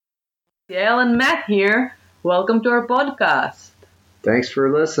Yael and Matt here. Welcome to our podcast. Thanks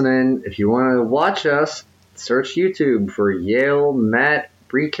for listening. If you want to watch us, search YouTube for Yael Matt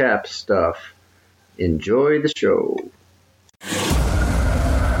recap stuff. Enjoy the show.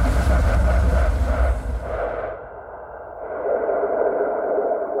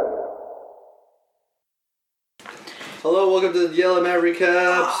 Hello, welcome to the Yael and Matt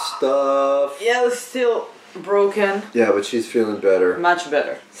recap stuff. Yael is still broken. Yeah, but she's feeling better. Much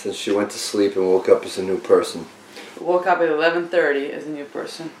better. Since she went to sleep and woke up as a new person. Woke up at 11:30 as a new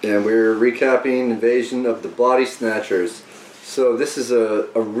person. And we're recapping Invasion of the Body Snatchers. So this is a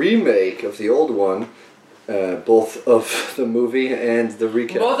remake of the old one, both of the movie and the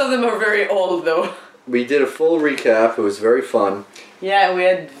recap. Both of them are very old though. We did a full recap. It was very fun. Yeah, we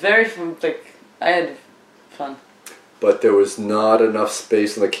had very fun. I had fun. But there was not enough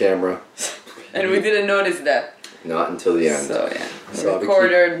space on the camera. And we didn't notice that. Not until the end. So yeah, so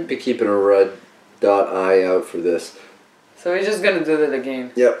recorded. Be keeping a red dot eye out for this. So we're just gonna do that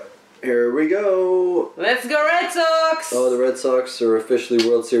again. Yep. Here we go. Let's go Red Sox! Oh, the Red Sox are officially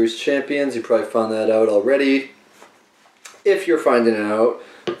World Series champions. You probably found that out already. If you're finding it out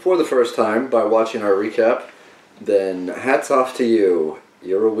for the first time by watching our recap, then hats off to you.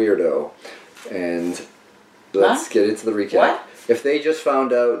 You're a weirdo. And let's get into the recap. What? If they just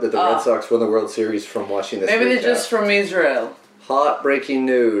found out that the Red Sox won the World Series from watching this Maybe recap. they're just from Israel. Hot breaking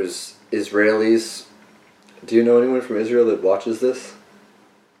news. Israelis. Do you know anyone from Israel that watches this?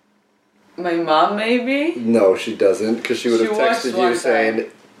 My mom, maybe? No, she doesn't, because she would have texted you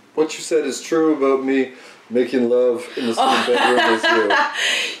saying, "What you said is true about me making love in the same bedroom as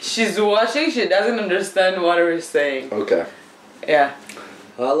you." She's watching, she doesn't understand what we're saying. Okay. Yeah.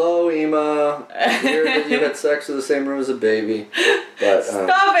 Hello, Ima. Weird that you had sex in the same room as a baby. But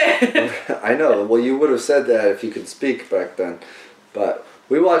Stop it! I know. Well, you would have said that if you could speak back then. But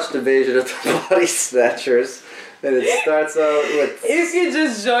we watched Invasion of the Body Snatchers, and it starts out with... If you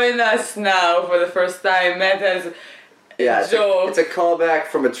just join us now for the first time, Matt has a joke. It's a callback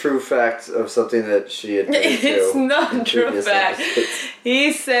from a true fact of something that she admitted to. It's not true fact.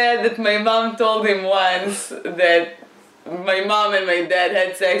 He said that my mom told him once that my mom and my dad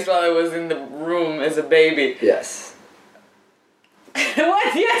had sex while I was in the room as a baby. Yes.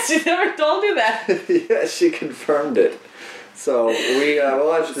 What? Yes, she never told you that. Yes, she confirmed it. So we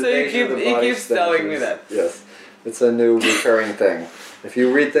watched the Invasion of the Body Snatchers. He keeps telling me that. Yes. It's a new recurring thing. If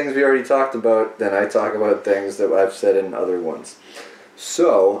you read things we already talked about, then I talk about things that I've said in other ones.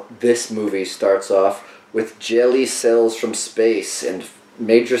 So, this movie starts off with jelly cells from space and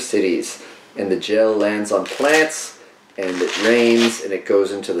major cities. And the gel lands on plants, and it rains, and it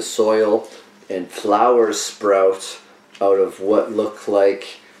goes into the soil, and flowers sprout out of what look like...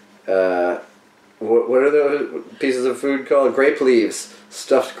 What are the pieces of food called? Grape leaves.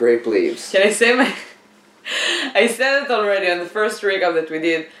 Stuffed grape leaves. Can I say my... I said it already on the first recap that we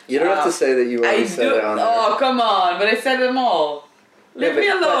did. You don't have to say that you already said it on there. Oh, come on. But I said them all. Leave me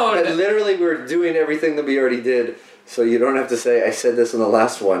alone. But literally we're doing everything that we already did, so you don't have to say, I said this in the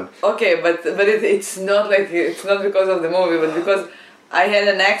last one. Okay, but it's not like... It's not because of the movie, but because I had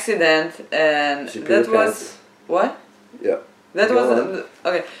an accident and that was... What? Yeah. That was...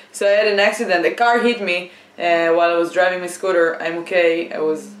 Okay, so I had an accident. A car hit me while I was driving my scooter. I'm okay. I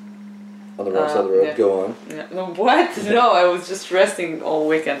was... On the wrong side of the road. Yeah. Go on. Yeah. No, what? No, I was just resting all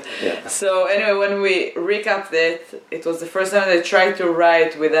weekend. Yeah. So anyway, when we recapped it was the first time that I tried to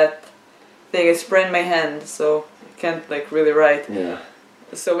write with that thing. I sprained my hand, so I can't really write. Yeah.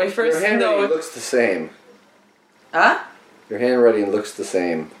 So my first Your handwriting note... looks the same. Huh? Your handwriting looks the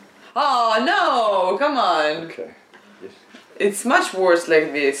same. Oh, no! Come on! Okay. It's much worse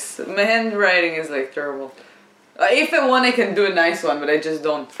like this. My handwriting is terrible. If I want, I can do a nice one, but I just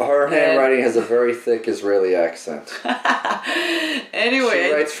don't. Her handwriting has a very thick Israeli accent. Anyway.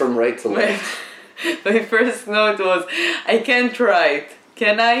 She writes from right to left. My first note was, I can't write.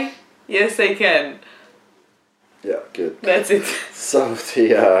 Can I? Yes, I can. Yeah, good. That's it. So,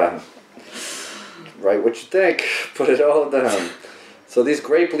 write what you think. Put it all down. So these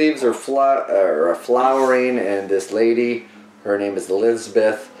grape leaves are flowering, and this lady, her name is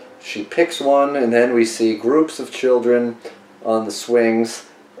Elizabeth, she picks one, and then we see groups of children on the swings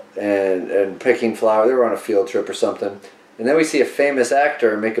and picking flowers. They were on a field trip or something. And then we see a famous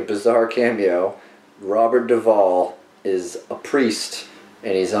actor make a bizarre cameo. Robert Duvall is a priest,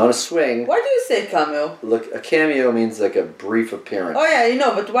 and he's on a swing. Why do you say cameo? Look, a cameo means a brief appearance. Oh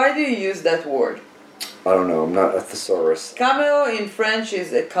yeah, but why do you use that word? I don't know, I'm not a thesaurus. Cameo in French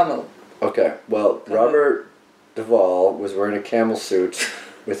is a camel. Okay, well, Robert Duvall was wearing a camel suit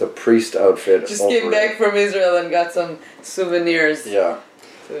with a priest outfit. Just came back from Israel and got some souvenirs. Yeah.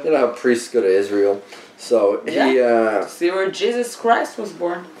 too. You know how priests go to Israel. So he... See where Jesus Christ was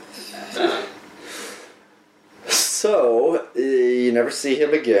born. So, you never see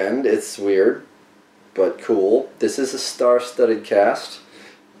him again. It's weird, but cool. This is a star-studded cast.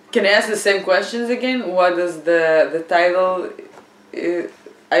 Can I ask the same questions again? What does the title...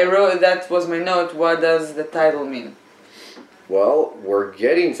 I wrote, that was my note, what does the title mean? Well, we're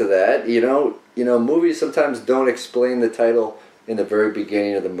getting to that. You know, movies sometimes don't explain the title in the very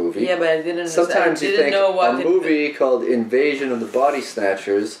beginning of the movie. Yeah, but I didn't. Sometimes you think know what a movie called Invasion of the Body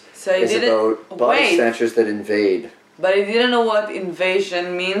Snatchers is about body snatchers that invade. But I didn't know what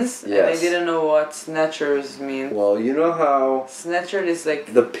invasion means, and I didn't know what snatchers mean. Well, you know how Snatcher is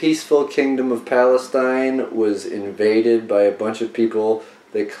like the peaceful kingdom of Palestine was invaded by a bunch of people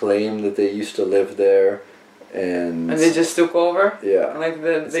that claim that they used to live there. And they just took over? Yeah. Like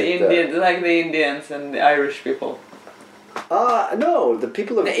the Indians and the Irish people. No, the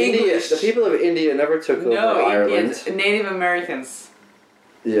people of India. The people of India never took over Ireland. Indians, Native Americans.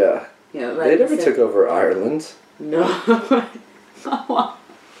 Yeah. Yeah, they never took over Ireland. No.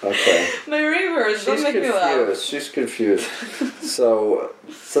 Okay. My reavers, don't make me laugh. She's confused. So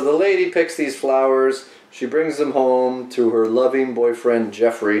the lady picks these flowers. She brings them home to her loving boyfriend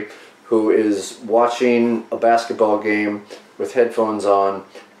Jeffrey, who is watching a basketball game with headphones on,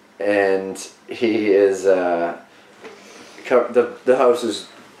 and he is the house is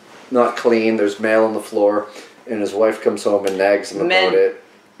not clean. There's mail on the floor, and his wife comes home and nags him about it,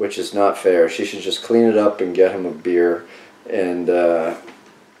 which is not fair. She should just clean it up and get him a beer. And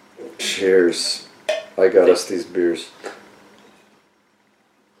cheers. I got us these beers.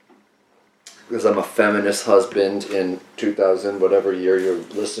 Because I'm a feminist husband in 2000, whatever year you're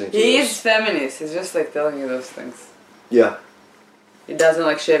listening to He this. is feminist. He's just like telling you those things. Yeah. He doesn't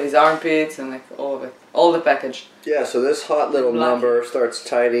like shave his armpits and like all of it. All the package. Yeah, so this hot little number starts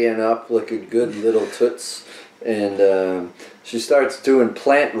tidying up like a good little toots. And she starts doing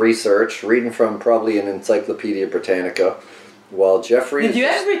plant research, reading from probably an Encyclopedia Britannica. While Jeffrey... Did you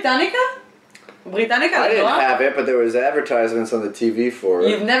have Britannica? Britannica? I didn't have it, but there was advertisements on the TV for it.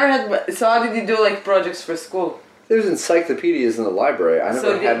 You've never had... So how did you do like projects for school? There's encyclopedias in the library. I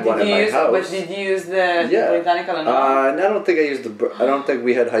never had one at my house. But did you use the Britannica La Noire? I don't think I used the... I don't think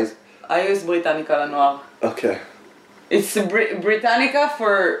we had high... I used Britannica La Noire. Okay. It's Britannica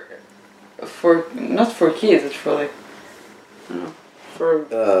for... Not for kids, it's for like... I don't know.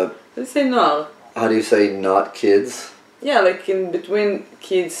 For... let's say noir. How do you say not kids? Yeah, like in between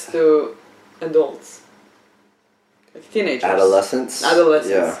kids to adults. Like teenagers. Adolescents?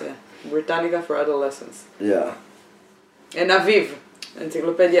 Adolescents, yeah. Britannica for adolescents. Yeah. And Aviv.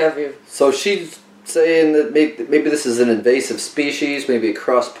 Encyclopedia Aviv. So she's saying that maybe this is an invasive species, maybe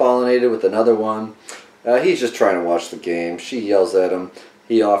cross-pollinated with another one. He's just trying to watch the game. She yells at him.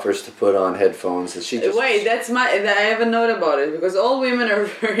 He offers to put on headphones, and she just... Wait, I have a note about it, because all women are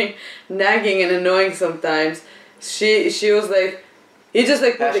very nagging and annoying sometimes. She was like... He just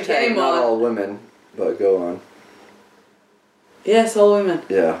like put the game not on. all women, but go on. Yes, all women.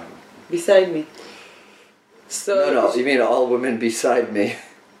 Yeah. Beside me. So No, you mean all women beside me.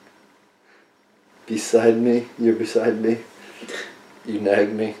 Beside me? You're beside me? You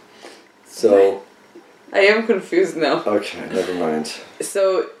nag me? So... I am confused now. Okay, never mind.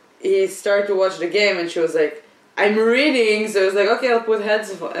 So he started to watch the game and she was like, I'm reading, so I was like, okay, I'll put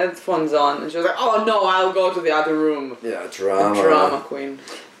headphones on. And she was like, oh no, I'll go to the other room. Yeah, drama. Drama queen.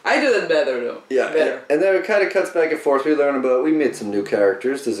 I do that better though. Yeah, better. And then it kind of cuts back and forth. We meet some new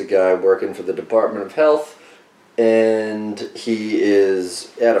characters. There's a guy working for the Department of Health, and he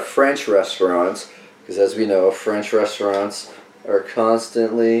is at a French restaurant, because as we know, French restaurants are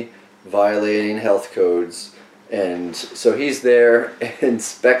constantly violating health codes. And so he's there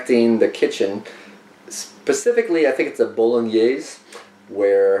inspecting the kitchen. Specifically, I think it's a bolognese,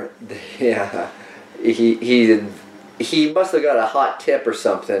 where he must have got a hot tip or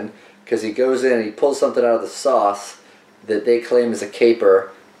something, because he goes in and he pulls something out of the sauce that they claim is a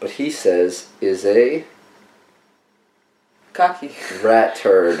caper, but he says is a... Cocky. Rat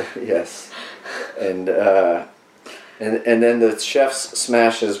turd, yes. And then the chef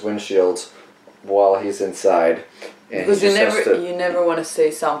smashes windshields while he's inside. And because you never want to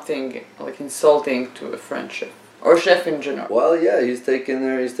say something like insulting to a French chef or chef in general. Well, yeah, he's taking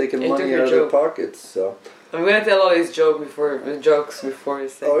money out of their pockets. So I'm gonna tell all these jokes before you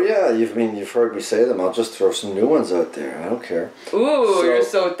say. Oh yeah, you've heard me say them. I'll just throw some new ones out there. I don't care. Ooh, you're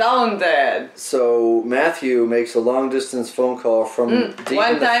so talented. So Matthew makes a long distance phone call from deep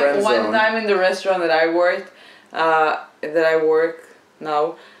in the friend zone. One time in the restaurant that I work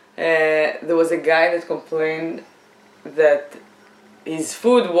now, there was a guy that complained that his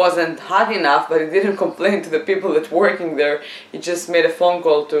food wasn't hot enough, but he didn't complain to the people that working there. He just made a phone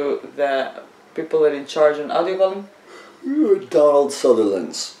call to the people that are in charge. And how do you call him? Donald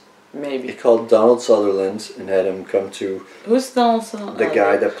Sutherland's. Maybe. He called Donald Sutherland and had him come to... Who's Donald Sutherland? The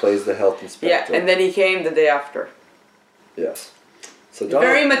guy that plays the health inspector. Yeah, and then he came the day after. Yes. So Donald,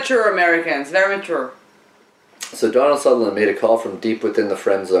 very mature Americans, very mature. So Donald Sutherland made a call from deep within the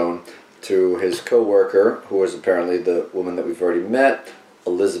friend zone to his co-worker, who was apparently the woman that we've already met,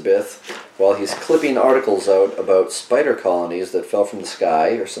 Elizabeth, while he's clipping articles out about spider colonies that fell from the sky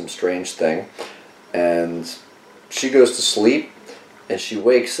or some strange thing. And she goes to sleep, and she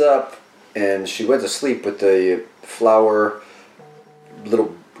wakes up, and she went to sleep with the flower,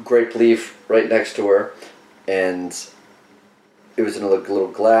 little grape leaf right next to her, and it was in a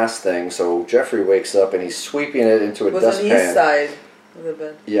little glass thing. So Jeffrey wakes up, and he's sweeping it into a dustpan. It was on his side of the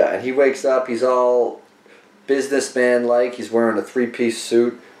bed. Yeah, and he wakes up, he's all businessman-like, he's wearing a three-piece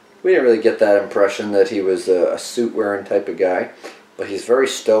suit. We didn't really get that impression that he was a suit-wearing type of guy, but he's very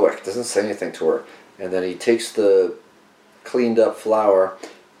stoic, doesn't say anything to her. And then he takes the cleaned up flour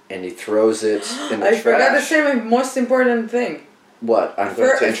and he throws it in the trash. I forgot to say my most important thing. What? I'm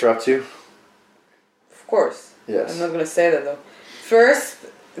going to interrupt you? Of course. Yes. I'm not going to say that though. First,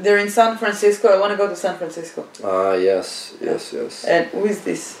 they're in San Francisco. I want to go to San Francisco. Yes. And who is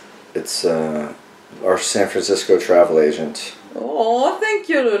this? It's our San Francisco travel agent. Oh, thank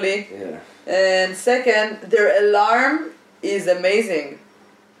you, Luli. Yeah. And second, their alarm is amazing.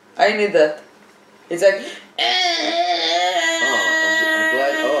 I need that. It's like... I'm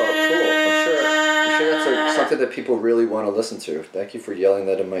glad. Oh, cool. I'm sure that's something that people really want to listen to. Thank you for yelling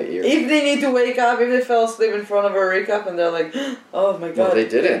that in my ear. If they need to wake up, if they fell asleep in front of a recap and they're like, oh my god. No, they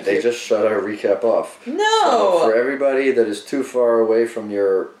didn't. They just shut our recap off. No! So for everybody that is too far away from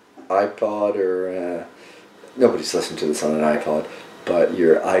your iPod or... nobody's listening to this on an iPod, but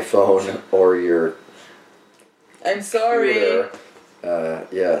your iPhone or your... I'm sorry. Computer,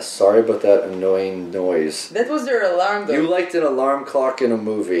 sorry about that annoying noise. That was their alarm though. You liked an alarm clock in a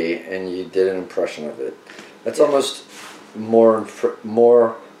movie and you did an impression of it. That's almost more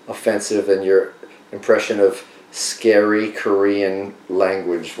offensive than your impression of scary Korean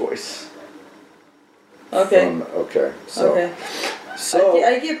language voice. Okay. So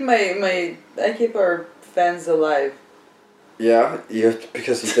I keep our fans alive. Yeah,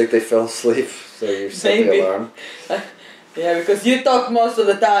 because you think they fell asleep, so you set the alarm. Yeah, because you talk most of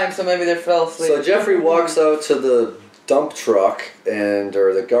the time, so maybe they fell asleep. So Jeffrey walks out to the dump truck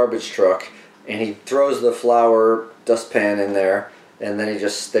or the garbage truck, and he throws the flour dustpan in there, and then he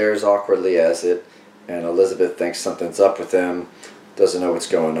just stares awkwardly at it. And Elizabeth thinks something's up with him, doesn't know what's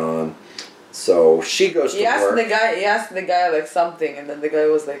going on. So she goes to work. He asked the guy like something, and then the guy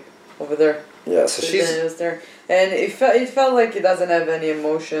was like over there. Yeah, so she's... Then he was there, and it felt like he doesn't have any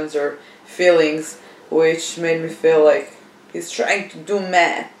emotions or feelings, which made me feel like he's trying to do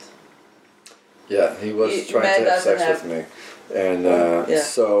math. Yeah, he was trying to have sex with me. And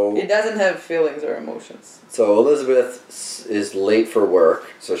so... He doesn't have feelings or emotions. So Elizabeth is late for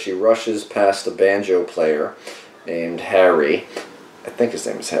work, so she rushes past a banjo player named Harry. I think his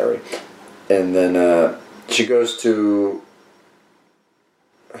name is Harry. And then she goes to...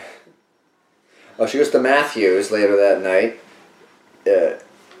 she goes to Matthew's later that night.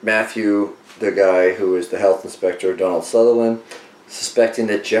 Matthew, the guy who is the health inspector, Donald Sutherland, suspecting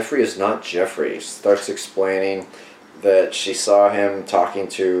that Jeffrey is not Jeffrey, starts explaining that she saw him talking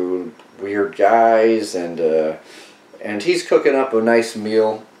to weird guys, and he's cooking up a nice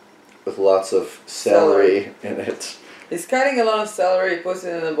meal with lots of celery in it. He's cutting a lot of celery, puts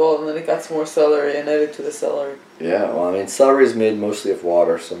it in a bowl, and then he cuts more celery and add it to the celery. Yeah, well, I mean, celery is made mostly of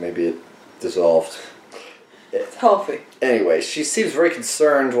water, so maybe it dissolved. It's healthy. Anyway, she seems very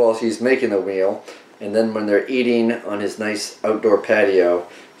concerned while he's making the meal, and then when they're eating on his nice outdoor patio,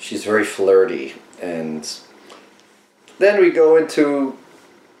 she's very flirty. And then we go into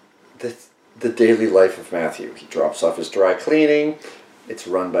the daily life of Matthew. He drops off his dry cleaning. It's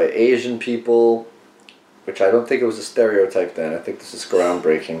run by Asian people, which I don't think it was a stereotype then. I think this is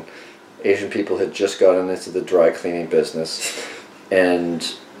groundbreaking. Asian people had just gotten into the dry cleaning business.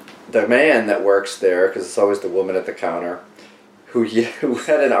 And the man that works there, because it's always the woman at the counter, who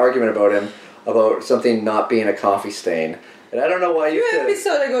had an argument about him, about something not being a coffee stain. And I don't know why you could...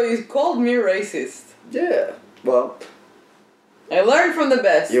 episode ago, you called me racist. Yeah, well... I learned from the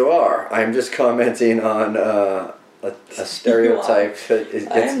best. You are. I'm just commenting on a stereotype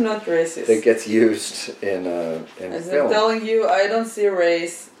I am not racist. that gets used in As film. I'm telling you, I don't see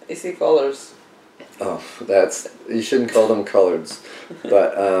race, I see colors. Oh, you shouldn't call them coloreds.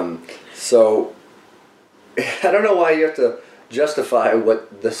 But, so, I don't know why you have to justify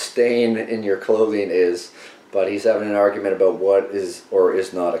what the stain in your clothing is. But he's having an argument about what is or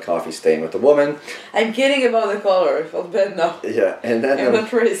is not a coffee stain with the woman. I'm kidding about the color. I felt bad now. Yeah, and then I'm not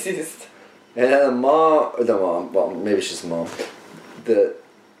racist. And then the mom, well, maybe she's the mom.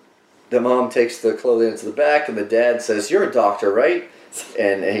 The mom takes the clothing into the back, and the dad says, "You're a doctor, right?"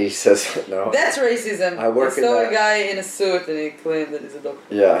 And he says, "No." That's racism. I work in saw a guy in a suit, and he claimed that he's a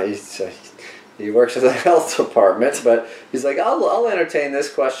doctor. Yeah, he works at the health department, but he's like, I'll entertain this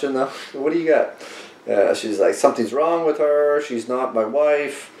question though. What do you got? She's like, something's wrong with her. She's not my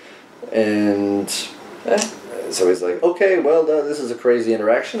wife, and so he's like, okay, well, this is a crazy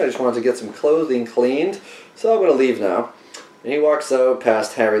interaction. I just wanted to get some clothing cleaned, so I'm gonna leave now. And he walks out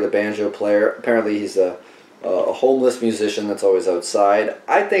past Harry, the banjo player. Apparently, he's a homeless musician that's always outside.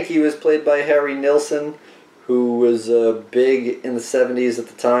 I think he was played by Harry Nilsson, who was big in the 70s at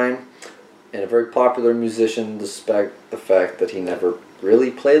the time, and a very popular musician, despite the fact that he never really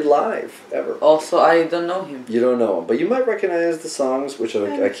played live, ever. Also, I don't know him. You don't know him, but you might recognize the songs, which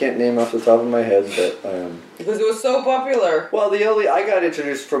I can't name off the top of my head, but... because it was so popular. Well, I got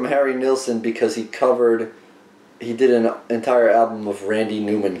introduced from Harry Nilsson because he did an entire album of Randy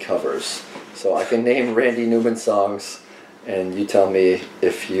Newman covers. So I can name Randy Newman songs, and you tell me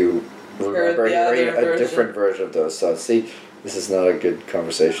if you remember hearing a different version of those. So see, this is not a good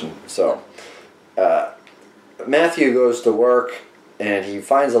conversation. So Matthew goes to work, and he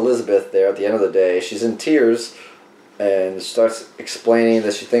finds Elizabeth there at the end of the day. She's in tears, and starts explaining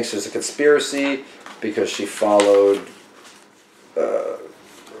that she thinks there's a conspiracy because she followed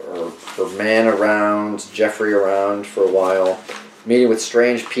her man around, Jeffrey around for a while, meeting with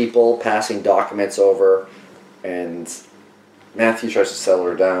strange people, passing documents over, and Matthew tries to settle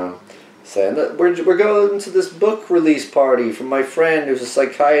her down, saying that we're going to this book release party from my friend who's a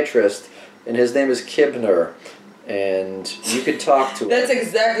psychiatrist, and his name is Kibner, and you could talk to him. That's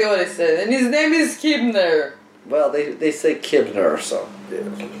exactly what I said, and his name is Kibner. Well, they say Kibner, so...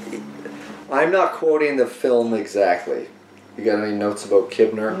 I'm not quoting the film exactly. You got any notes about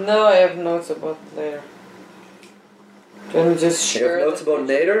Kibner? No, I have notes about later. Can we just share? You have notes about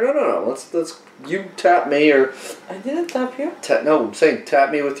Nader? No. Let's. You tap me or. I didn't tap you. No, I'm saying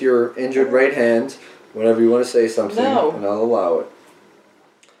tap me with your injured right hand whenever you want to say something, and I'll allow it.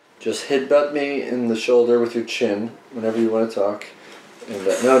 Just headbutt me in the shoulder with your chin whenever you want to talk. And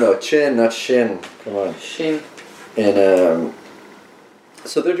no, chin, not shin. Come on. Shin. And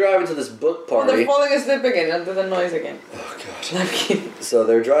so they're driving to this book party. Oh, they're falling asleep again. I'll do the noise again. Oh, God. I'm kidding. So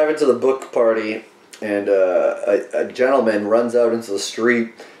they're driving to the book party, and a gentleman runs out into the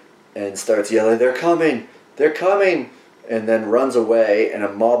street and starts yelling, "They're coming! They're coming!" And then runs away, and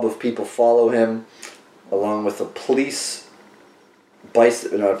a mob of people follow him, along with a police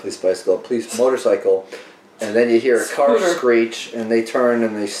motorcycle. And then you hear a car screech, and they turn,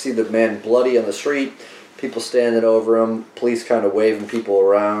 and they see the man bloody on the street. People standing over him, police kind of waving people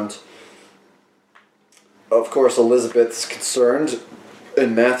around. Of course, Elizabeth's concerned,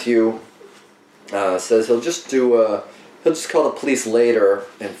 and Matthew says he'll just call the police later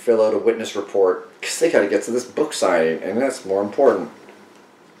and fill out a witness report because they got to get to this book signing, and that's more important.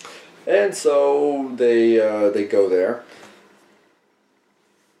 And so they go there.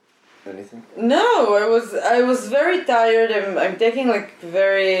 Anything? No, I was very tired. I'm taking like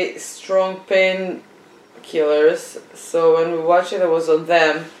very strong pain killers, so when we watched it, I was on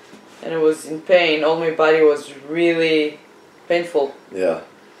them, and I was in pain. All my body was really painful. Yeah.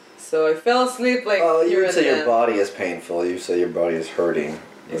 So I fell asleep like. You would say your body is painful. You say your body is hurting.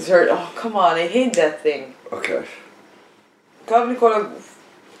 It's hurt. Oh, come on! I hate that thing. Okay. Kali kola goof.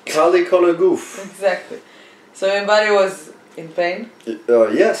 Kali kola goof. Exactly. So my body was in pain.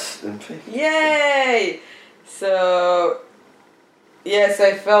 Yes, in pain. Yay! So yes,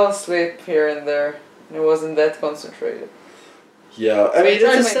 I fell asleep here and there. It wasn't that concentrated. Yeah, I mean,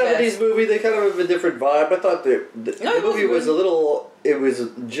 it's a 70s movie. They kind of have a different vibe. I thought the movie was a little... It was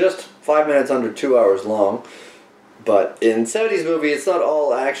just 5 minutes under 2 hours long. But in 70s movie, it's not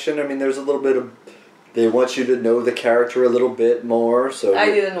all action. I mean, there's a little bit of... They want you to know the character a little bit more. So I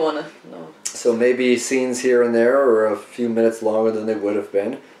didn't want to know. So maybe scenes here and there are a few minutes longer than they would have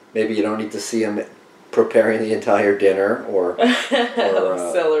been. Maybe you don't need to see him preparing the entire dinner or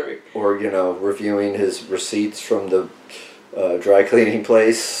celery, or reviewing his receipts from the dry cleaning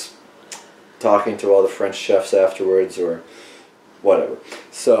place, talking to all the French chefs afterwards or whatever.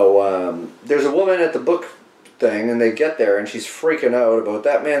 So there's a woman at the book thing, and they get there and she's freaking out about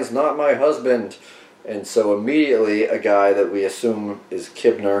that man's not my husband, and so immediately a guy that we assume is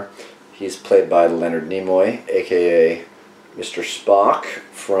Kibner, he's played by Leonard Nimoy, aka Mr. Spock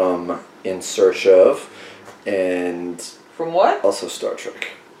from In Search of, and From what? Also Star Trek.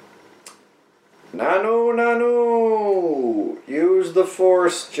 Nano. Use the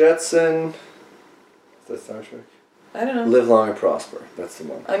Force, Jetson. Is that Star Trek? I don't know. Live long and prosper. That's the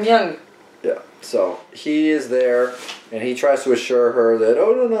one. I'm young. Yeah. So he is there, and he tries to assure her that,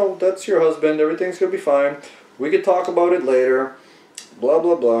 oh, no, that's your husband. Everything's going to be fine. We could talk about it later. Blah,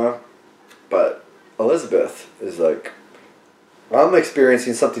 blah, blah. But Elizabeth is like, I'm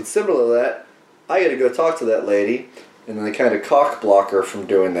experiencing something similar to that. I got to go talk to that lady. And then they kind of cock block her from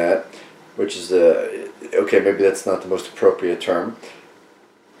doing that, which is, okay, maybe that's not the most appropriate term.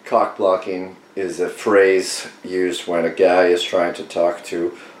 Cock blocking is a phrase used when a guy is trying to talk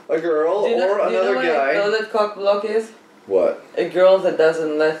to a girl or another guy. Do you know what cock block is? What? A girl that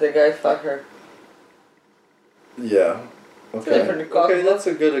doesn't let the guy fuck her. Yeah. Okay. Okay, that's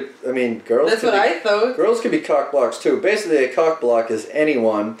a good. I mean, girls. That's what I thought. Girls can be cock blocks too. Basically, a cock block is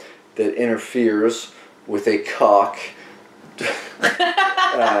anyone that interferes with a cock.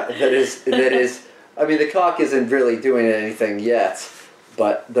 That is. I mean, the cock isn't really doing anything yet,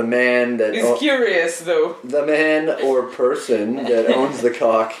 but the man that is curious though. The man or person that owns the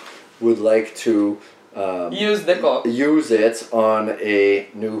cock would like to use the cock. Use it on a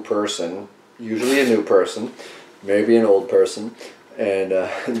new person, usually a new person. Maybe an old person, and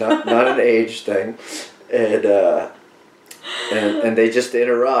not an age thing, and they just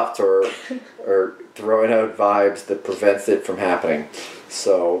interrupt or throwing out vibes that prevents it from happening.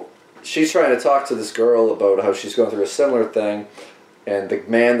 So she's trying to talk to this girl about how she's going through a similar thing, and the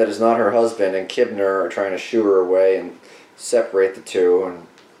man that is not her husband and Kibner are trying to shoo her away and separate the two, and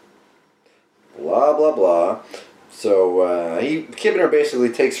blah blah blah. So Kibner basically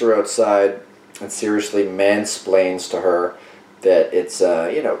takes her outside and seriously mansplains to her that it's,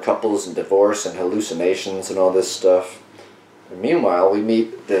 couples and divorce and hallucinations and all this stuff. And meanwhile, we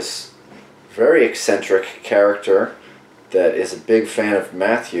meet this very eccentric character that is a big fan of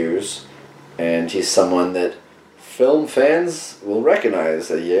Matthews, and he's someone that film fans will recognize,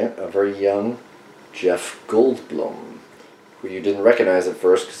 a very young Jeff Goldblum, who you didn't recognize at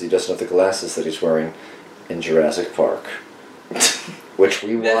first because he doesn't have the glasses that he's wearing in Jurassic Park. Which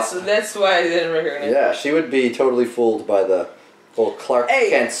we watched. That's why I didn't recognize. Yeah, she would be totally fooled by the whole Clark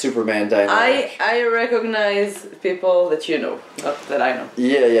Kent Superman dynamic. I recognize people that you know, not that I know.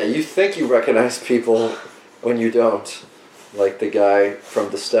 Yeah, you think you recognize people when you don't. Like the guy from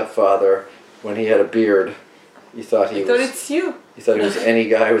The Stepfather, when he had a beard, you thought he was... I thought it's you. You thought he was any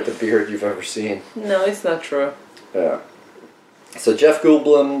guy with a beard you've ever seen. No, it's not true. Yeah. So Jeff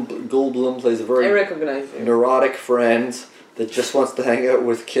Goldblum plays a very neurotic friend that just wants to hang out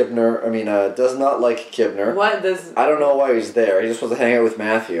with Kibner. I mean, does not like Kibner. What does... I don't know why he's there. He just wants to hang out with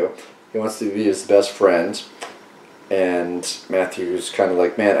Matthew. He wants to be his best friend. And Matthew's kind of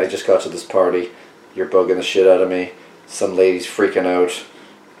like, man, I just got to this party. You're bugging the shit out of me. Some lady's freaking out.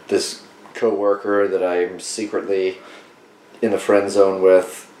 This co-worker that I'm secretly in the friend zone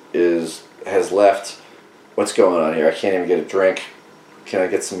with has left. What's going on here? I can't even get a drink. Can I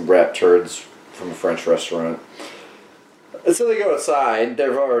get some rat turds from a French restaurant? And so they go outside. They've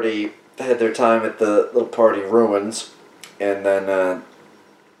already had their time at the little party ruins. And then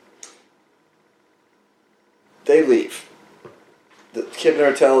they leave.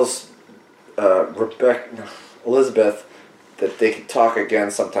 Kibner tells Elizabeth that they can talk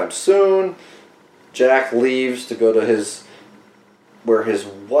again sometime soon. Jack leaves to go to his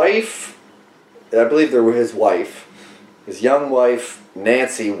wife, I believe they were his wife, his young wife,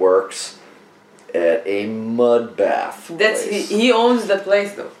 Nancy, works at a mud bath place. He owns the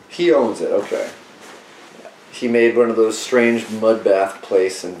place though. He owns it, okay. He made one of those strange mud bath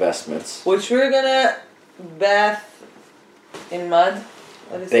place investments. Which we're gonna bath in mud?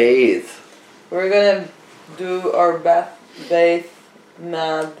 Bathe. We're gonna do our bathe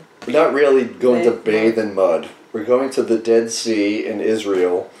mud. We're not really going to bathe in mud. We're going to the Dead Sea in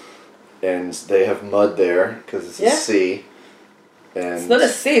Israel, and they have mud there because it's a sea. And it's not a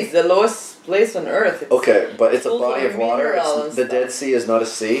sea, it's the lowest place on earth. Okay, but it's a body of water. The Dead Sea is not a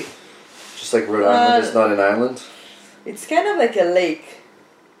sea, just like Rhode Island is not an island. It's kind of like a lake.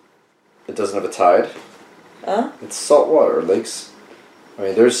 It doesn't have a tide? Huh? It's salt water, lakes. I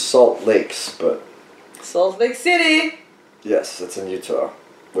mean, there's salt lakes, but... Salt Lake City! Yes, it's in Utah,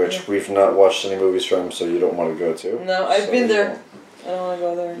 which we've not watched any movies from, so you don't want to go to. No, I've been there. I don't want to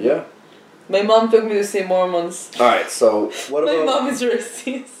go there. Yeah. My mom took me to see Mormons. Alright, so what about... My mom is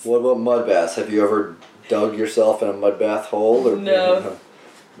racist. What about mud baths? Have you ever dug yourself in a mud bath hole? Or No.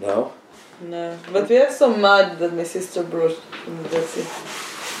 No? No. But we have some mud that my sister brought from the Dead Sea.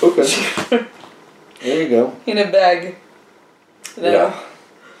 Okay. There you go. In a bag. No. Yeah.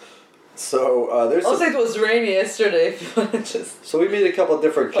 So there's Also, it was rainy yesterday. If you want to just. So we meet a couple of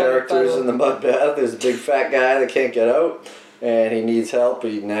different characters in the mud bath. There's a big fat guy that can't get out, and he needs help.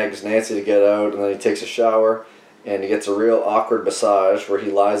 He nags Nancy to get out, and then he takes a shower, and he gets a real awkward massage where he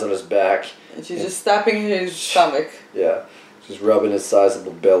lies on his back. And she's just tapping his stomach. Yeah, she's rubbing his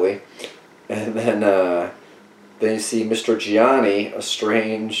sizable belly, and then you see Mr. Gianni, a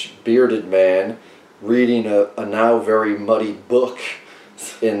strange bearded man, reading a now very muddy book.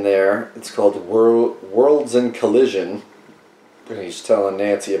 In there, it's called Worlds in Collision, and he's telling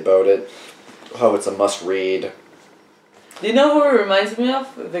Nancy about it, how it's a must-read. Do you know who it reminds me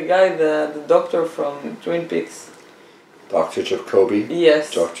of? The guy, the doctor from Twin Peaks. Dr. Jacoby?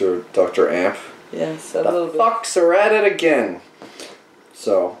 Yes. Dr. Amp? Yes, a little The bit. fucks are at it again.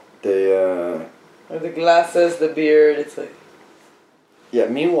 So, they, With the glasses, the beard, it's like... Yeah,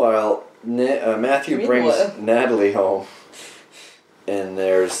 meanwhile, Matthew brings Natalie home. And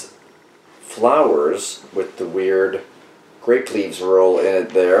there's flowers with the weird grape leaves roll in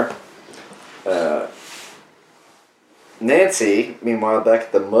it there. Nancy, meanwhile, back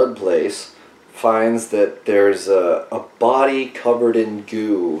at the mud place, finds that there's a body covered in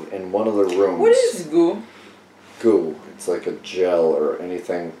goo in one of the rooms. What is goo? Goo. It's like a gel or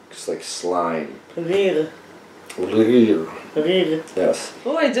anything. It's like slime. Rire. Rire. Rire. Yes.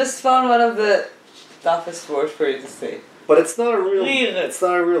 Oh, I just found one of the toughest words for you to say. But it's not a real. Rire. It's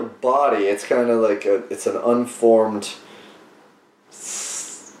not a real body. It's kind of like it's an unformed,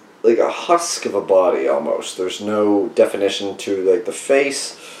 like a husk of a body almost. There's no definition to like the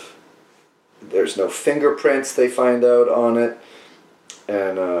face. There's no fingerprints they find out on it,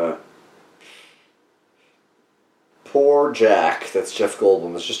 and poor Jack, that's Jeff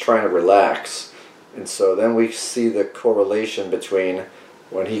Goldblum, is just trying to relax, and so then we see the correlation between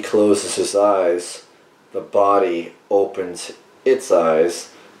when he closes his eyes, the body opens its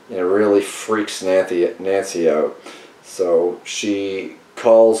eyes, and it really freaks Nancy out. So she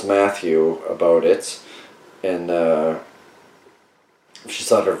calls Matthew about it, and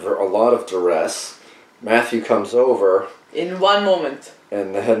she's under a lot of duress. Matthew comes over. In one moment.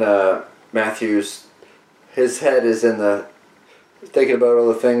 And then his head is in thinking about all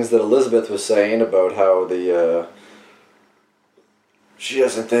the things that Elizabeth was saying about how she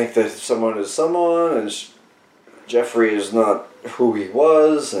doesn't think that someone is someone, and Jeffrey is not who he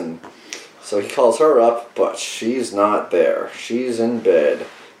was, and so he calls her up, but she's not there. She's in bed,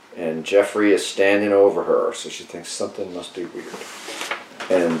 and Jeffrey is standing over her, so she thinks something must be weird.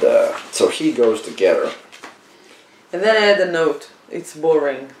 And so he goes to get her. And then I had a note. It's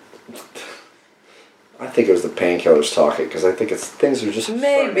boring. I think it was the painkillers talking, because I think things are just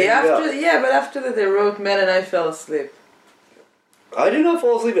maybe but after that they wrote "Man and I fell asleep." I did not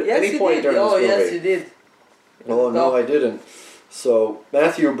fall asleep at any point during this movie. Yes, you did. Oh no, I didn't. So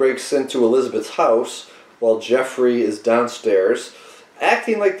Matthew breaks into Elizabeth's house while Jeffrey is downstairs,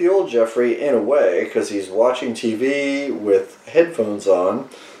 acting like the old Jeffrey in a way, because he's watching TV with headphones on,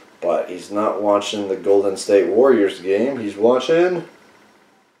 but he's not watching the Golden State Warriors game. He's watching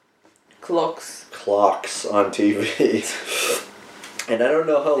clocks on TV. And I don't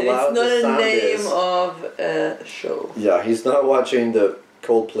know how loud the sound is. It's not a name of a show. Yeah, he's not watching the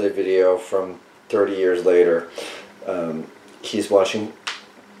Coldplay video from 30 years later. He's watching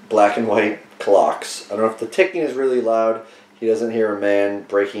black and white clocks. I don't know if the ticking is really loud. He doesn't hear a man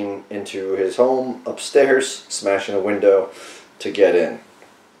breaking into his home upstairs, smashing a window to get in.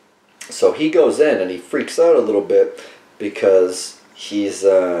 So he goes in and he freaks out a little bit because he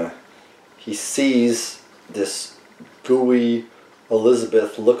sees this gooey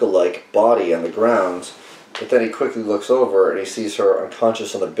Elizabeth look-alike body on the ground, but then he quickly looks over and he sees her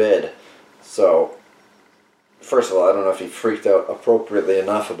unconscious on the bed. So, first of all, I don't know if he freaked out appropriately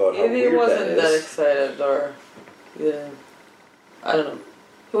enough about how weird that is. He wasn't that excited, or I don't know.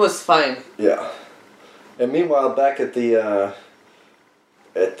 He was fine. Yeah. And meanwhile, back at the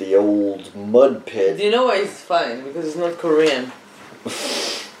old mud pit. Do you know why he's fine? Because he's not Korean.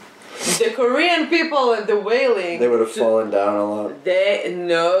 The Korean people at the whaling... They would have fallen down a lot.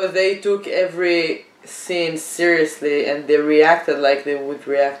 They took every scene seriously, and they reacted like they would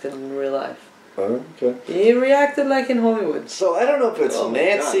react in real life. Oh, okay. He reacted like in Hollywood. So I don't know if it's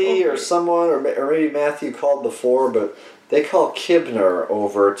Nancy or someone, or maybe Matthew called before, but they call Kibner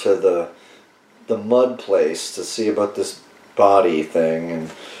over to the mud place to see about this body thing,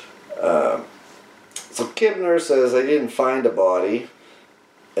 and so Kibner says they didn't find a body,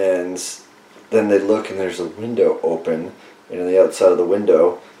 and then they look and there's a window open, and on the outside of the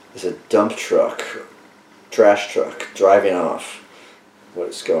window is a dump truck, trash truck, driving off. What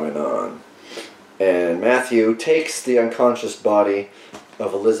is going on? And Matthew takes the unconscious body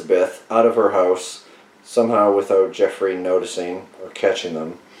of Elizabeth out of her house, somehow without Jeffrey noticing or catching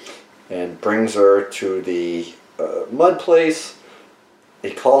them, and brings her to the mud place. He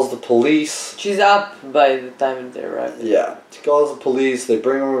calls the police. She's up by the time they arrive. Yeah. He calls the police. They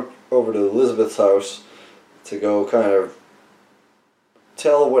bring her over to Elizabeth's house to go kind of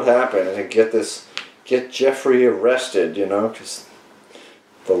tell what happened and get Jeffrey arrested, because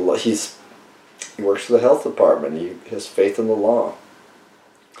he works for the health department. He has faith in the law.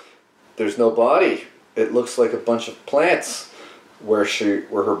 There's no body. It looks like a bunch of plants where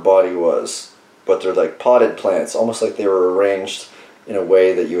her body was, but they're like potted plants, almost like they were arranged in a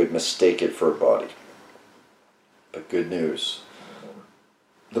way that you would mistake it for a body. But good news.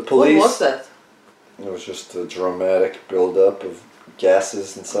 The police... What was that? It was just a dramatic buildup of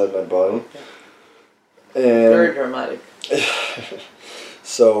gases inside my body. Okay. And very dramatic.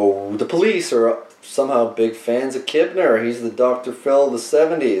 So the police are somehow big fans of Kibner. He's the Dr. Phil of the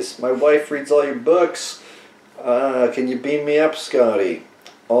 70s. My wife reads all your books. Can you beam me up, Scotty?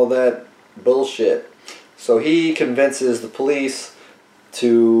 All that bullshit. So he convinces the police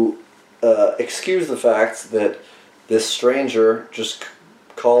to excuse the fact that this stranger just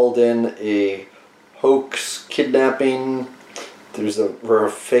called in a hoax kidnapping. There's a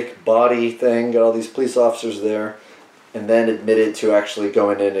fake body thing, got all these police officers there, and then admitted to actually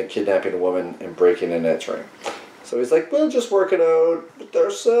going in and kidnapping a woman and breaking and entering. So he's like, we'll just work it out with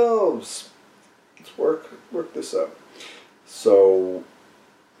ourselves. Let's work this out. So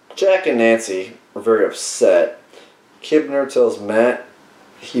Jack and Nancy are very upset. Kibner tells Matt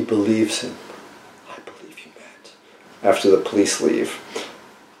he believes him. I believe you, Matt. After the police leave.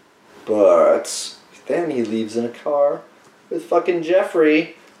 But then he leaves in a car with fucking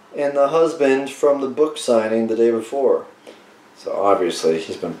Jeffrey and the husband from the book signing the day before. So obviously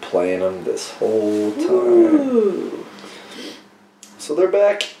he's been playing him this whole time. Ooh. So they're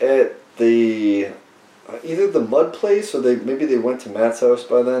back at the either the mud place or maybe they went to Matt's house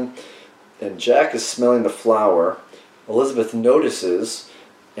by then. And Jack is smelling the flower. Elizabeth notices,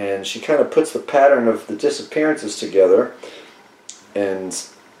 and she kind of puts the pattern of the disappearances together and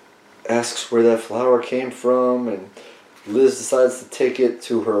asks where that flower came from, and Liz decides to take it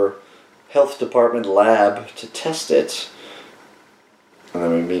to her health department lab to test it. And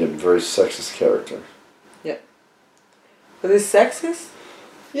then we meet a very sexist character. Yeah. But is sexist?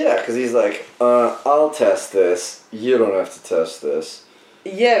 Yeah, because he's like, I'll test this. You don't have to test this.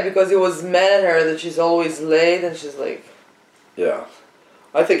 Yeah, because he was mad at her that she's always late, and she's like... Yeah.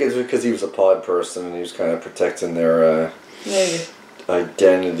 I think it's because he was a pod person and he was kind of protecting their maybe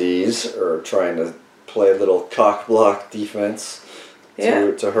identities, or trying to play a little cock block defense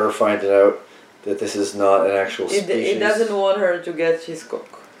to her finding out that this is not an actual species. He doesn't want her to get his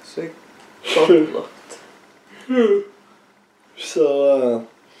cock, so he cock blocked. So,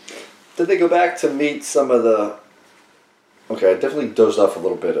 did they go back to meet some of the... Okay, I definitely dozed off a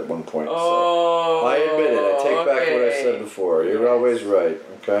little bit at one point. Oh, so I admit it. I take back what I said before. You're always right,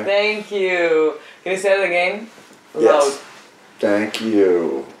 okay? Thank you. Can you say it again? Yes. Loud. Thank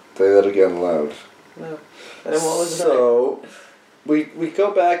you. Say that again loud. No. And what was so, we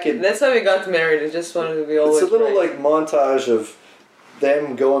go back and... That's how we got married. I just wanted to be always It's a little right. like montage of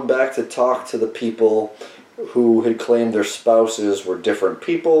them going back to talk to the people who had claimed their spouses were different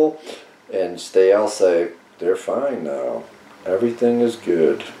people, and they all say, they're fine now. Everything is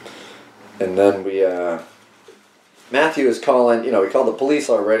good. And then Matthew is calling, we called the police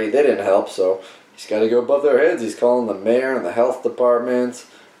already. They didn't help, so he's got to go above their heads. He's calling the mayor and the health department,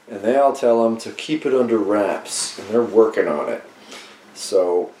 and they all tell him to keep it under wraps, and they're working on it.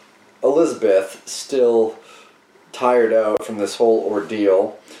 So Elizabeth, still tired out from this whole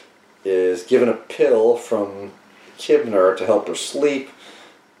ordeal, is given a pill from Kibner to help her sleep.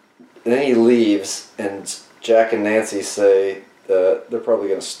 And then he leaves, and Jack and Nancy say that they're probably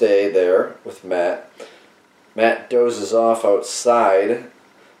going to stay there with Matt. Matt dozes off outside,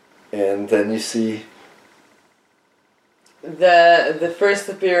 and then you see... The first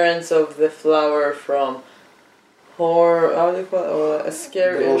appearance of the flower from horror... How do you call it? A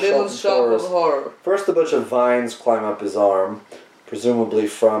scary little shop of horror. First, a bunch of vines climb up his arm, presumably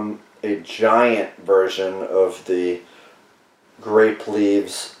from a giant version of the grape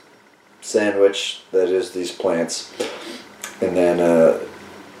leaves sandwich that is these plants. And then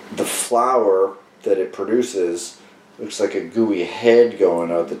the flower that it produces looks like a gooey head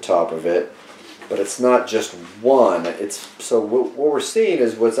going out the top of it, but it's not just one. So what we're seeing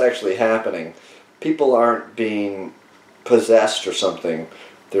is what's actually happening. People aren't being possessed or something.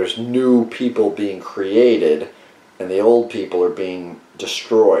 There's new people being created, and the old people are being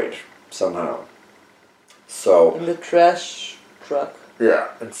destroyed somehow. So in the trash truck. Yeah,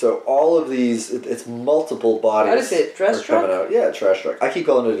 and so all of these, it's multiple bodies. How do you say it? Trash truck? Coming out. Yeah, trash truck. I keep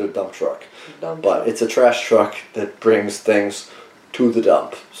calling it a dump truck. Dump But truck. it's a trash truck that brings things to the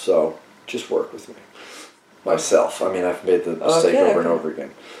dump. So just work with me. Myself. I mean, I've made the mistake over and over again.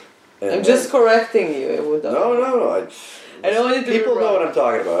 And I'm just correcting you. No. I don't want it to be people know wrong. what I'm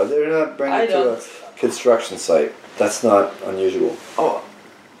talking about. They're not bringing I it to a construction site. That's not unusual. Oh.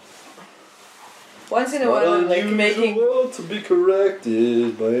 Once in a while, I'm like making. to be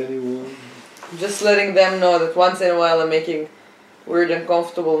corrected by anyone. Just letting them know that once in a while I'm making weird,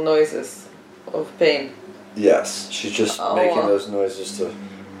 uncomfortable noises of pain. Yes, she's just making those noises to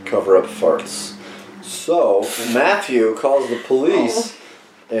cover up farts. So Matthew calls the police,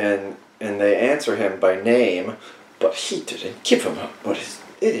 and they answer him by name, but he didn't give him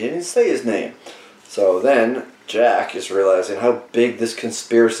he didn't say his name. So then Jack is realizing how big this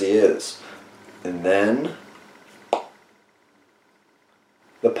conspiracy is. And then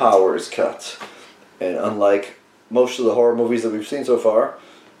the power is cut. And unlike most of the horror movies that we've seen so far...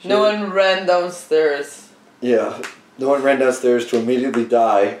 No one ran downstairs. Yeah, no one ran downstairs to immediately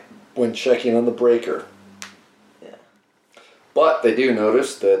die when checking on the breaker. Yeah. But they do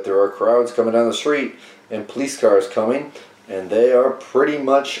notice that there are crowds coming down the street and police cars coming, and they are pretty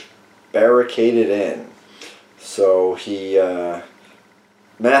much barricaded in. So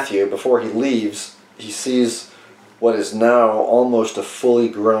Matthew, before he leaves, he sees what is now almost a fully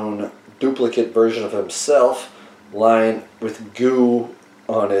grown duplicate version of himself lying with goo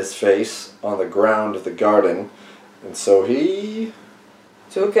on his face on the ground of the garden. And so he...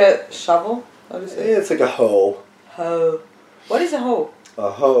 Took a shovel? How do you say it? It's like a hoe. Hoe. What is a hoe?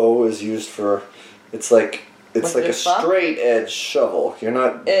 A hoe is used for... It's like a straight edge shovel. You're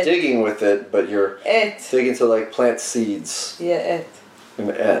not digging with it, but you're digging to like plant seeds. Yeah,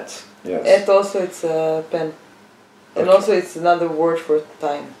 Yes. Also it's a pen. And also it's another word for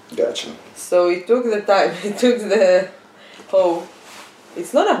time. Gotcha. So he took the time, he took the hoe.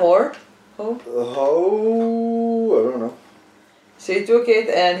 It's not a whore. Hoe? A hoe? I don't know. So he took it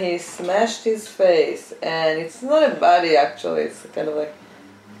and he smashed his face. And it's not a body actually, it's kind of like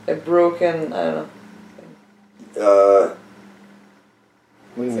a broken, I don't know.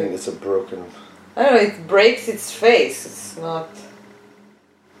 What do you mean it's a broken... I don't know, it breaks its face. It's not...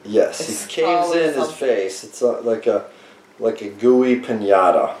 Yes, he caves in his face. It's like a gooey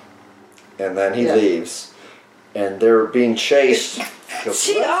pinata. And then he leaves. And they're being chased. Bless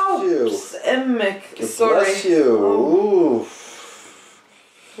you. Sorry. Bless you. Oh.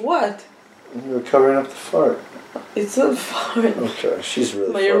 What? You were covering up the fart. It's not fart. Okay, she's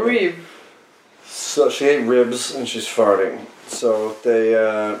really My farting. rib. So she ate ribs and she's farting. So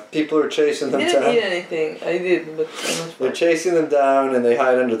people are chasing them down. I didn't eat anything. I did, but I'm not They're chasing them down and they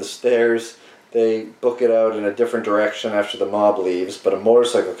hide under the stairs. They book it out in a different direction after the mob leaves, but a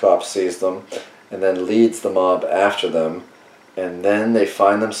motorcycle cop sees them and then leads the mob after them. And then they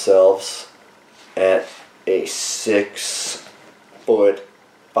find themselves at a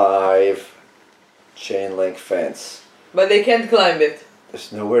 6'5" chain link fence. But they can't climb it.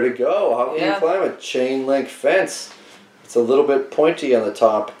 There's nowhere to go. How can you climb a chain link fence? It's a little bit pointy on the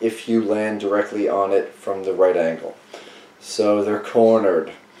top if you land directly on it from the right angle. So they're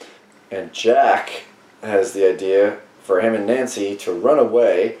cornered. And Jack has the idea for him and Nancy to run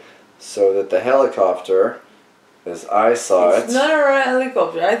away so that the helicopter, as I saw it... It's not a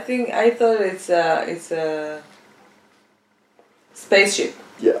helicopter. I thought it's a spaceship.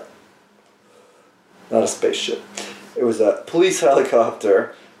 Yeah. Not a spaceship. It was a police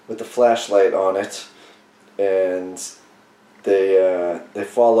helicopter with a flashlight on it, and they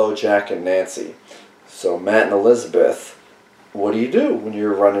follow Jack and Nancy. So Matt and Elizabeth, what do when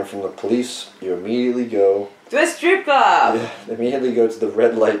you're running from the police? You immediately go to a strip club. Yeah, they immediately go to the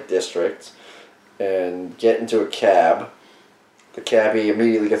red light district and get into a cab. The cabbie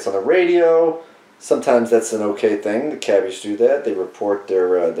immediately gets on the radio. Sometimes that's an okay thing. The cabbies do that. They report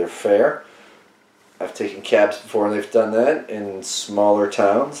their fare. I've taken cabs before and they've done that in smaller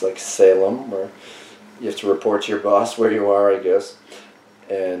towns like Salem, where you have to report to your boss where you are, I guess.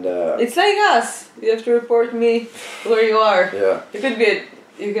 And it's like us. You have to report me where you are. Yeah. You can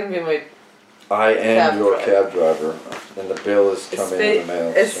be my. I am your cab driver, and the bill is coming in the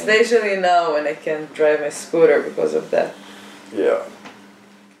mail. Especially now when I can't drive my scooter because of that. Yeah.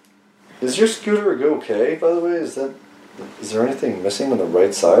 Is your scooter okay, by the way? Is there anything missing on the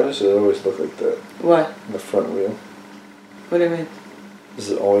right side, or does it always look like that? What? On the front wheel. What do you mean? Does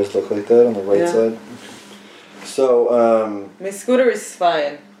it always look like that on the right side? So, my scooter is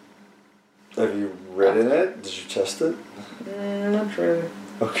fine. Have you ridden it? Did you test it? Not really.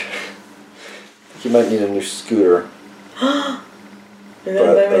 Okay. I think you might need a new scooter. You're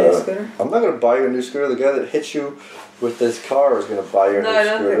gonna buy me a new scooter? I'm not gonna buy you a new scooter. The guy that hit you with this car is gonna buy you a new scooter. No, I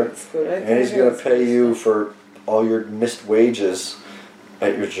don't think it's good. And he's gonna pay you for all your missed wages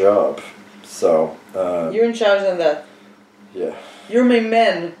at your job. So. You're in charge on that. Yeah. You're my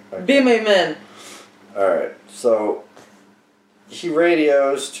man. Okay. Be my man. Alright, so he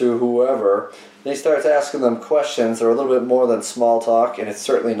radios to whoever, and he starts asking them questions. They're a little bit more than small talk, and it's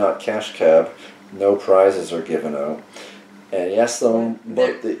certainly not cash cab. No prizes are given out. And he asks them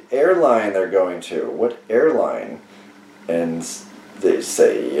what the airline they're going to. What airline? And they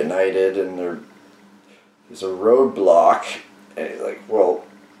say United, and there's a roadblock. And he's like, well,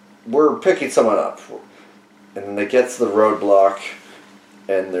 we're picking someone up. And then they get to the roadblock,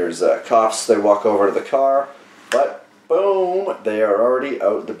 and there's cops. They walk over to the car, but boom, they are already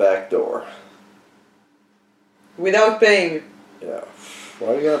out the back door. Without paying. Yeah.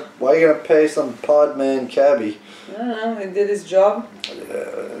 Why are you gonna pay some podman cabbie? I don't know. He did his job.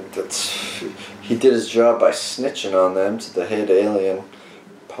 He did his job by snitching on them to the head alien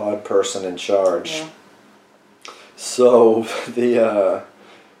pod person in charge. Yeah. So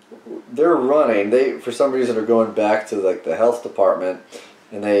they're running. They for some reason are going back to like the health department,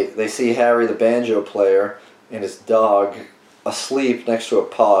 and they see Harry the banjo player and his dog asleep next to a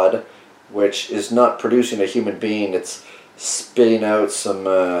pod, which is not producing a human being. It's spitting out some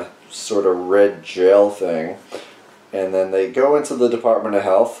sort of red gel thing. And then they go into the Department of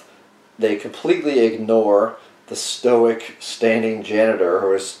Health. They completely ignore the stoic standing janitor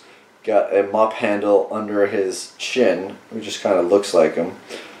who has got a mop handle under his chin, who just kind of looks like him.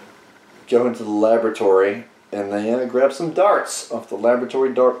 Go into the laboratory, and they grab some darts off the laboratory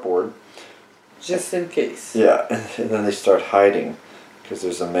dartboard. Just in case. Yeah, and then they start hiding, because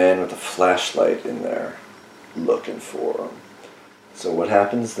there's a man with a flashlight in there looking for them. So what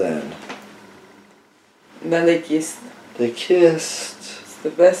happens then? And then they kissed. They kissed. It's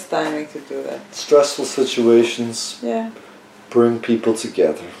the best timing to do that. Stressful situations bring people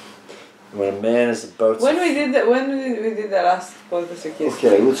together. When a man is about to... When we did that last podcast, we kissed.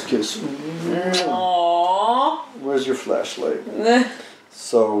 Okay, let's kiss. Aww. Where's your flashlight?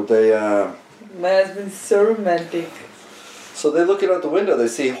 So they... Man has been so romantic. So they look out the window. They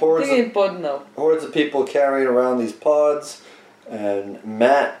see hordes of people carrying around these pods, and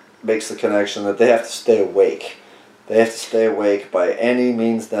Matt makes the connection that they have to stay awake. They have to stay awake by any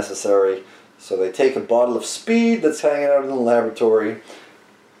means necessary. So they take a bottle of speed that's hanging out in the laboratory.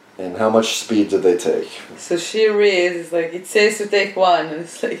 And how much speed do they take? So she reads, like, it says to take 1, and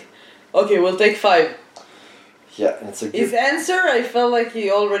it's like, okay, we'll take 5. Yeah, and it's a good... His answer, I felt like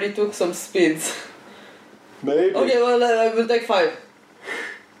he already took some speeds. Maybe. Okay, well, I will take 5.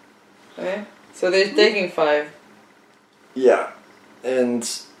 Okay? So they're taking 5. Yeah, and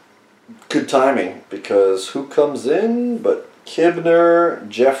good timing, because who comes in but Kibner,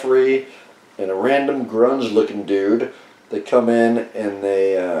 Jeffrey, and a random grunge-looking dude. They come in, and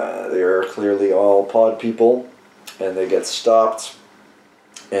they are clearly all pod people, and they get stopped,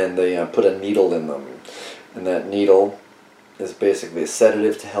 and they put a needle in them. And that needle is basically a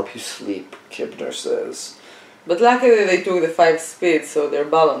sedative to help you sleep, Kibner says. But luckily they took the 5 speed, so they're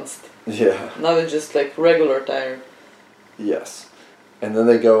balanced. Yeah. Now they're just like regular tired. Yes. And then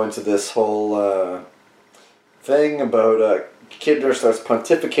they go into this whole thing about Kibner starts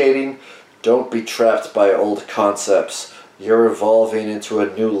pontificating. Don't be trapped by old concepts. You're evolving into a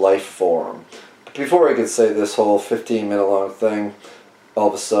new life form. But before I could say this whole 15-minute long thing, all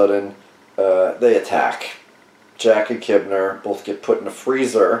of a sudden they attack. Jack and Kibner both get put in a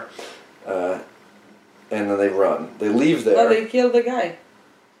freezer, and then they run. They leave there. No, they killed the guy.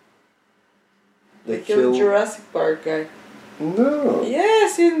 They killed the Jurassic Park guy. No.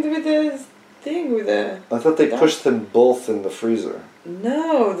 Yes, with the thing, with the... I thought they pushed them both in the freezer.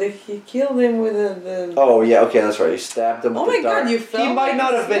 No, he killed him with the... Oh, yeah, okay, that's right. He stabbed him with the dart. Oh my god, you felt He might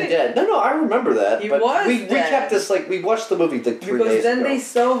not have been dead. No, I remember that. He but was we dead. kept this, like, we watched the movie like 3 days ago. Because then they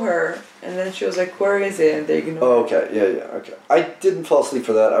saw her, and then she was like, where is it? And they ignored her. Oh, okay, yeah, okay. I didn't fall asleep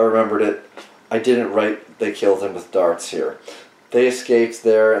for that. I remembered it. I didn't write they killed him with darts here. They escaped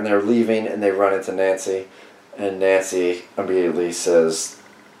there, and they're leaving, and they run into Nancy. And Nancy immediately says...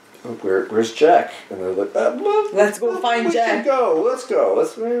 Where's Jack? And they're like, let's go find Jack. Let's go.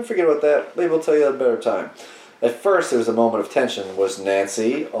 Let's forget about that. Maybe we'll tell you at a better time. At first, there was a moment of tension. Was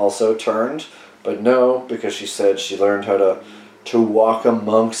Nancy also turned? But no, because she said she learned how to walk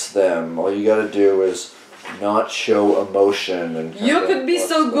amongst them. All you got to do is not show emotion. And you could be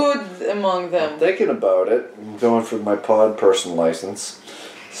so good among them. I'm thinking about it. I'm going for my pod person license.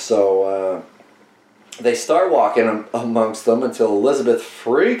 So, they start walking amongst them until Elizabeth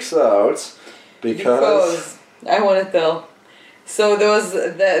freaks out because I want to tell. So there was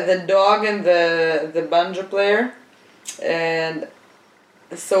the dog and the banjo player, and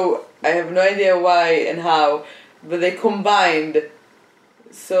so I have no idea why and how, but they combined.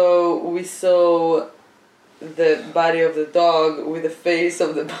 So we saw the body of the dog with the face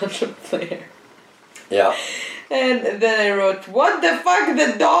of the banjo player. Yeah. And then I wrote, "What the fuck,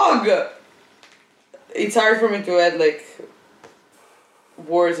 the dog?" It's hard for me to add like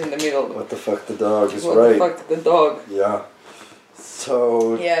words in the middle. What the fuck, the dog is What right. the fuck, the dog? Yeah.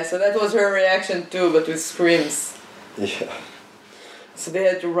 So. Yeah, so that was her reaction too, but with screams. Yeah. So they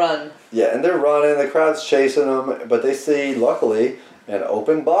had to run. Yeah, and they're running, the crowd's chasing them, but they see, luckily, an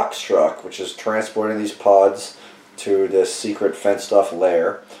open box truck, which is transporting these pods to this secret fenced-off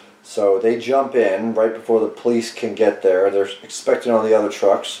lair. So they jump in right before the police can get there. They're expecting all the other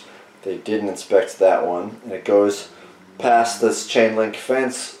trucks. They didn't inspect that one. And it goes past this chain link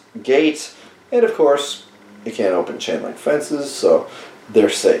fence gate. And of course, you can't open chain link fences, so they're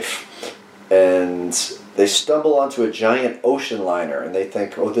safe. And they stumble onto a giant ocean liner, and they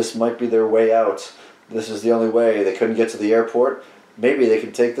think, oh, this might be their way out. This is the only way. They couldn't get to the airport. Maybe they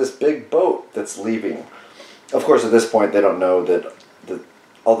can take this big boat that's leaving. Of course, at this point, they don't know that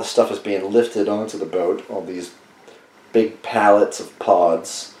all the stuff is being lifted onto the boat, all these big pallets of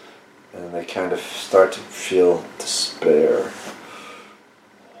pods, and they kind of start to feel despair.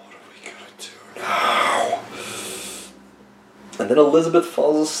 What are we going to do now? And then Elizabeth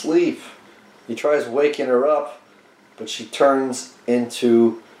falls asleep. He tries waking her up, but she turns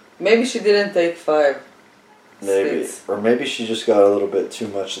into... Maybe she didn't take 5. Maybe. 6. Or maybe she just got a little bit too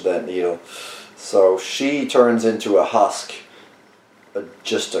much of that needle. So she turns into a husk.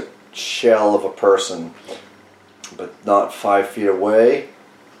 Just a shell of a person. But not 5 feet away,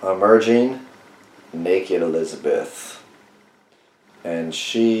 emerging, naked Elizabeth. And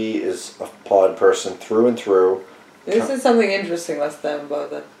she is a pod person through and through. This is something interesting last time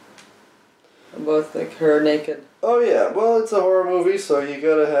about that. About like her naked. Oh yeah, well it's a horror movie, so you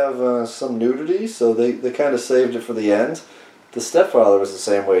gotta have some nudity, so they kind of saved it for the end. The stepfather was the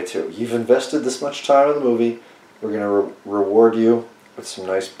same way too. You've invested this much time in the movie, we're gonna reward you with some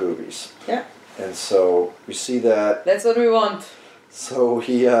nice boobies. Yeah. And so we see that. That's what we want. So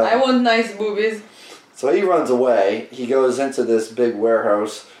he... I want nice boobies. So he runs away. He goes into this big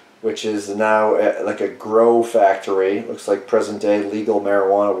warehouse, which is now like a grow factory. Looks like present day legal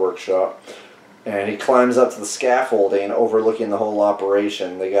marijuana workshop. And he climbs up to the scaffolding overlooking the whole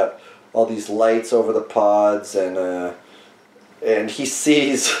operation. They got all these lights over the pods, and he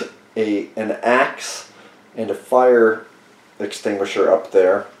sees an axe and a fire extinguisher up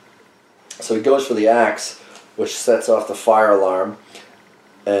there. So he goes for the axe, which sets off the fire alarm.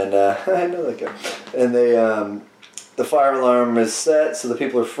 And I know that guy. And the fire alarm is set, so the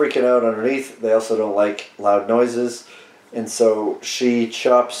people are freaking out underneath. They also don't like loud noises. And so she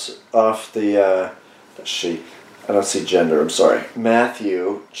chops off I don't see gender, I'm sorry.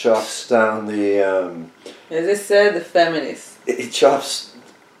 Matthew chops down the... As I said, the feminist. He chops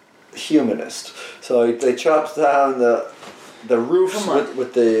humanist. So they chops down the roofs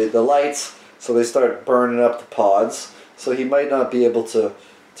with the lights, so they start burning up the pods. So he might not be able to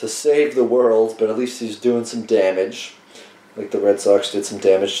save the world, but at least he's doing some damage. Like the Red Sox did some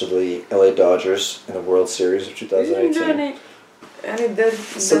damage to the LA Dodgers in the World Series of 2018.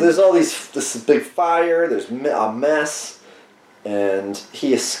 So there's all this big fire, there's a mess, and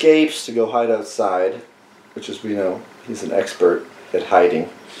he escapes to go hide outside, which is, we know, he's an expert at hiding.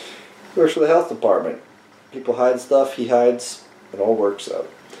 He works for the health department. People hide stuff, he hides, it all works out.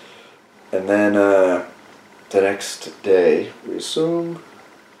 And then the next day, we assume...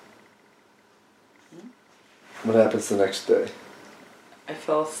 What happens the next day? I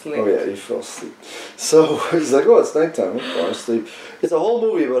fell asleep. Oh yeah, you fell asleep. So he's like, oh, it's nighttime, I'm falling asleep. It's a whole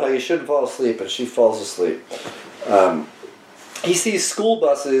movie about how you shouldn't fall asleep, and she falls asleep. He sees school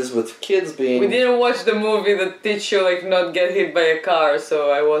buses with kids being... We didn't watch the movie that teach you like not get hit by a car, so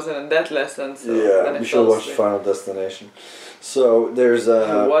I wasn't in that lesson. So yeah, we should watch Final Destination. So there's...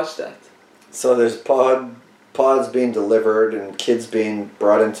 I watched that. So there's pods being delivered and kids being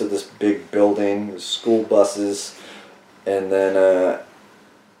brought into this big building, school buses, and then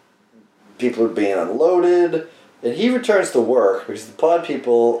people are being unloaded, and he returns to work because the pod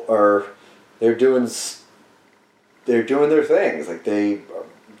people they're doing their things, like they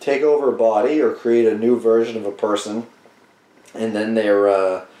take over a body or create a new version of a person, and then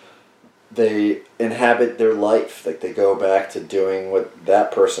they inhabit their life, like they go back to doing what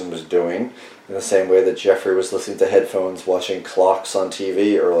that person was doing. In the same way that Jeffrey was listening to headphones, watching clocks on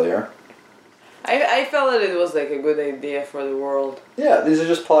TV earlier. I felt that it was like a good idea for the world. Yeah, these are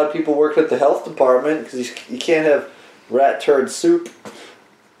just pod people working at the health department, because you can't have rat turd soup.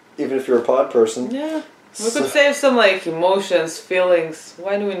 Even if you're a pod person. Yeah. We could save some like emotions, feelings.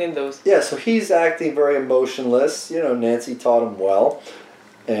 Why do we need those? Yeah, so he's acting very emotionless. You know, Nancy taught him well.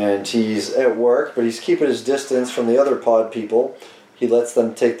 And he's at work, but he's keeping his distance from the other pod people. He lets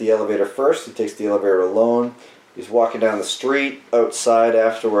them take the elevator first. He takes the elevator alone. He's walking down the street outside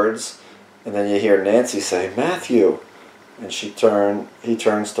afterwards. And then you hear Nancy say, Matthew. And he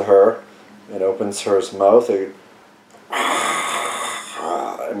turns to her and opens her mouth. It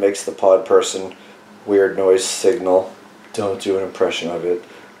makes the pod person weird noise signal. Don't do an impression of it.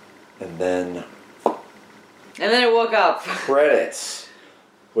 And then I woke up. Credits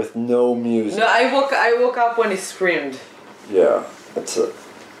with no music. No, I woke up when he screamed. Yeah, that's it.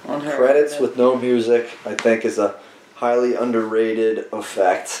 On her. Credits with no music, I think, is a highly underrated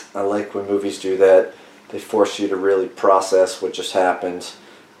effect. I like when movies do that. They force you to really process what just happened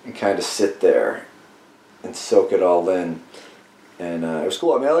and kind of sit there and soak it all in. And it was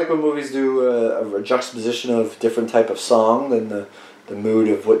cool. I mean, I like when movies do a juxtaposition of different type of song than the mood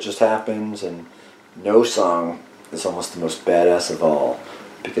of what just happened. And no song is almost the most badass of all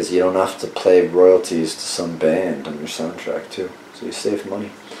because you don't have to play royalties to some band on your soundtrack too. So you save money.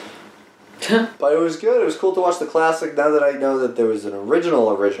 But it was good. It was cool to watch the classic. Now that I know that there was an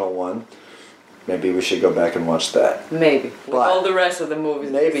original one, maybe we should go back and watch that. Maybe. With all the rest of the movies.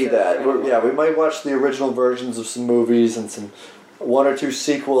 Maybe that. Yeah, we might watch the original versions of some movies and some 1 or 2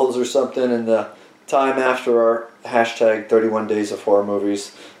 sequels or something in the time after our hashtag 31 days of horror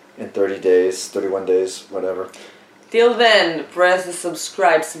movies in 30 days, 31 days, whatever. Till then, press the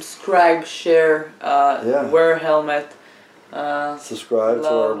subscribe, share, wear a helmet. Subscribe to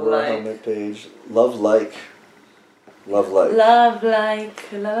our Wear a Helmet page. Love like. Love like. La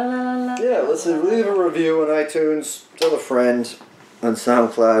la la la. Yeah, leave a review on iTunes. Tell a friend on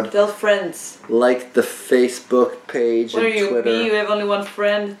SoundCloud. Tell friends. Like the Facebook page and Twitter. Me, you have only one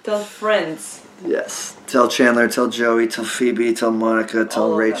friend. Tell friends. Yes. Tell Chandler, tell Joey, tell Phoebe, tell Monica,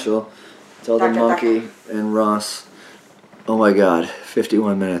 tell Rachel, tell the monkey and Ross. Oh my God,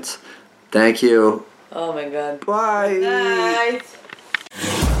 51 minutes. Thank you. Oh my God. Bye. Good night.